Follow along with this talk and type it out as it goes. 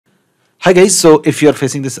Hi guys, so if you're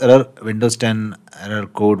facing this error, Windows 10 error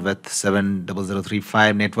code with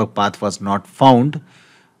 70035 network path was not found.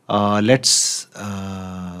 Let's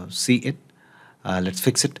see it. Let's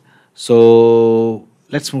fix it. So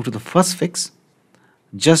let's move to the first fix.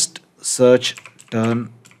 Just search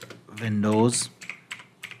turn Windows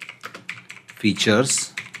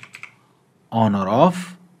features on or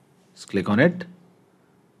off. Just click on it.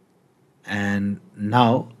 And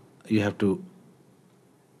now you have to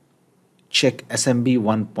check SMB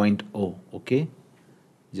 1.0. Okay,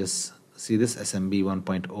 just see this SMB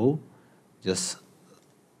 1.0. Just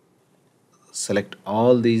select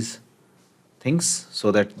all these things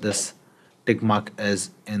so that this tick mark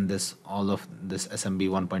is in this all of this SMB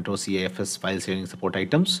 1.0 CIFS file sharing support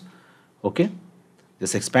items. Okay,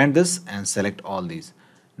 just expand this and select all these.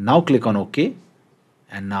 Now click on OK,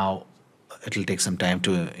 and now it will take some time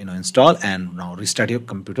to install, and now restart your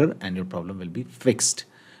computer and your problem will be fixed.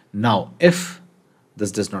 Now if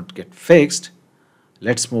this does not get fixed,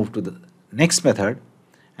 let's move to the next method,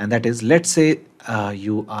 and that is, let's say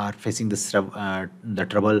you are facing this the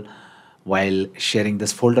trouble while sharing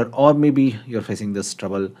this folder, or maybe you're facing this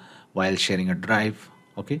trouble while sharing a drive.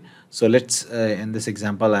 Okay, so let's in this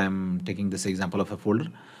example I'm taking this example of a folder.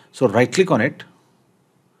 So right click on it,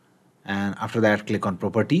 and after that click on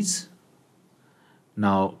properties.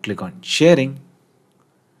 Now click on sharing.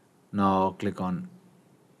 Now click on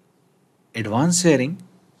advanced sharing.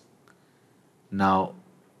 Now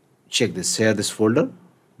check this, share this folder.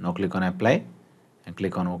 Now click on apply and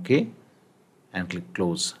click on OK and click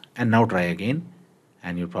close, and now try again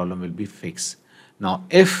and your problem will be fixed. Now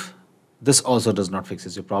if this also does not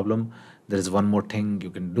fixes your problem, there is one more thing you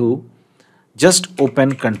can do. Just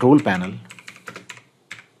open control panel.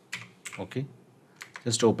 Okay,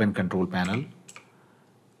 just open control panel,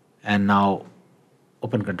 and now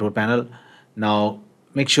open control panel. Now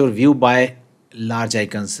make sure view by large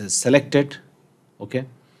icons is selected. Okay,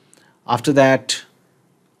 after that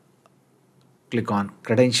click on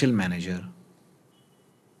credential manager.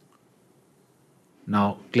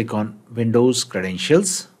 Now click on Windows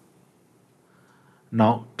credentials.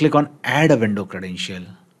 Now click on add a window credential,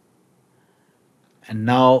 and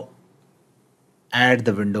now add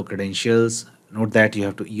the window credentials. Note that you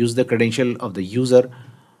have to use the credential of the user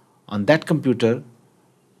on that computer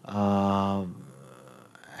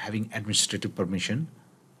having administrative permission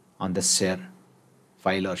on the share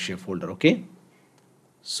file or share folder. Okay,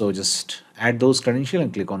 so just add those credentials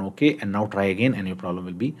and click on OK, and now try again and your problem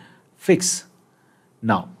will be fixed.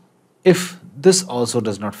 Now if this also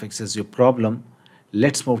does not fixes your problem,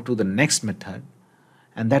 let's move to the next method,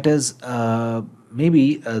 and that is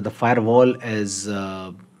maybe the firewall is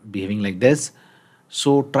behaving like this.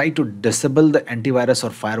 So try to disable the antivirus or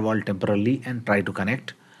firewall temporarily and try to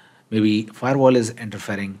connect. Maybe firewall is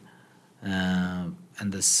interfering in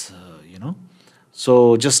this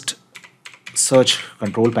so just search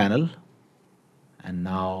control panel, and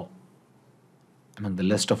now among the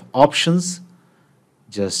list of options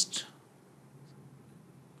just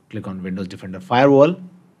click on Windows Defender Firewall,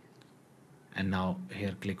 and now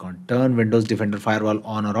here click on turn Windows Defender Firewall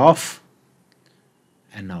on or off,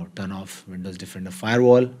 and now turn off Windows Defender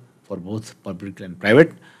Firewall for both public and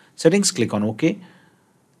private settings. Click on OK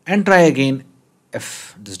and try again.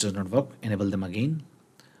 If this does not work, enable them again.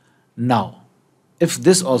 Now if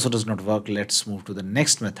this also does not work, let's move to the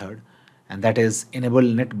next method, and that is enable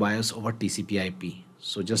NetBIOS over TCP/IP.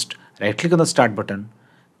 So just right click on the start button,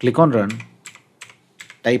 click on run,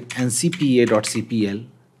 type ncpa.cpl.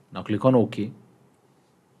 Now click on OK.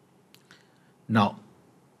 Now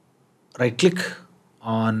right click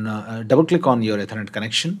on double click on your Ethernet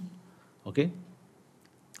connection. Okay,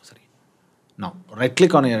 sorry. Now right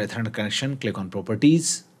click on your Ethernet connection, click on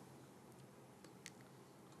properties.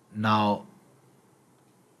 Now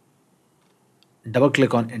double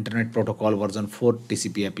click on Internet Protocol version 4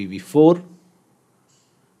 TCP/IP v4.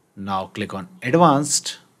 Now click on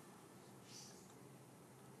advanced.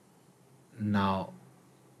 Now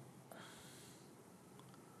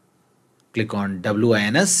click on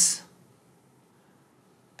WINS,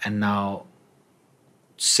 and now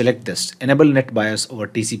select this enable NetBIOS over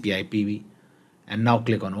TCP/IP, and now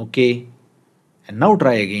click on OK, and now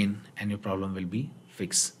try again and your problem will be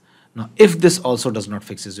fixed. Now if this also does not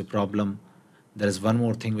fixes your problem, there is one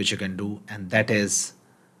more thing which you can do, and that is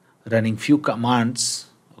running few commands.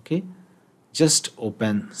 Okay, just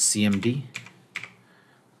open CMD,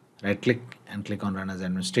 right click and click on run as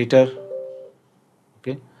administrator.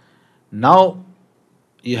 Okay, now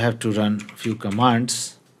you have to run few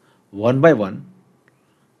commands one by one.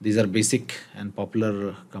 These are basic and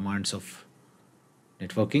popular commands of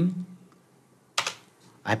networking.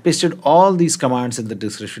 I pasted all these commands in the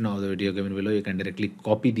description of the video given below. You can directly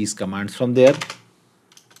copy these commands from there.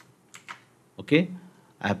 Okay,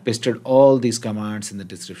 I have pasted all these commands in the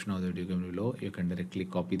description of the video given below. You can directly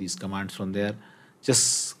copy these commands from there.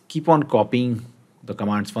 Just keep on copying the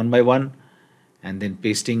commands one by one and then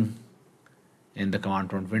pasting in the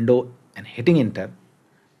command prompt window and hitting enter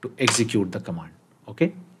to execute the command.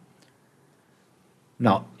 Okay.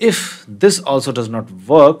 Now, if this also does not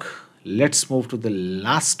work, let's move to the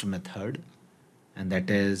last method, and that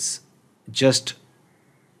is just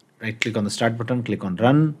right click on the start button, click on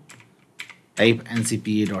run, type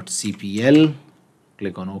ncpa.cpl,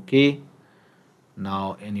 click on OK.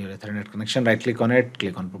 Now in your Ethernet connection, right click on it,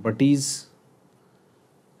 click on properties,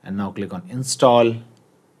 and now click on install.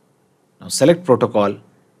 Now select protocol,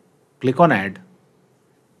 click on add.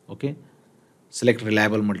 Okay, select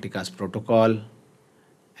reliable multicast protocol,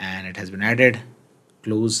 and it has been added.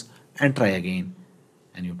 Close and try again,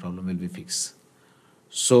 and your problem will be fixed.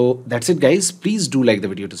 So that's it, guys. Please do like the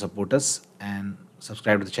video to support us and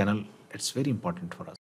subscribe to the channel. It's very important for us.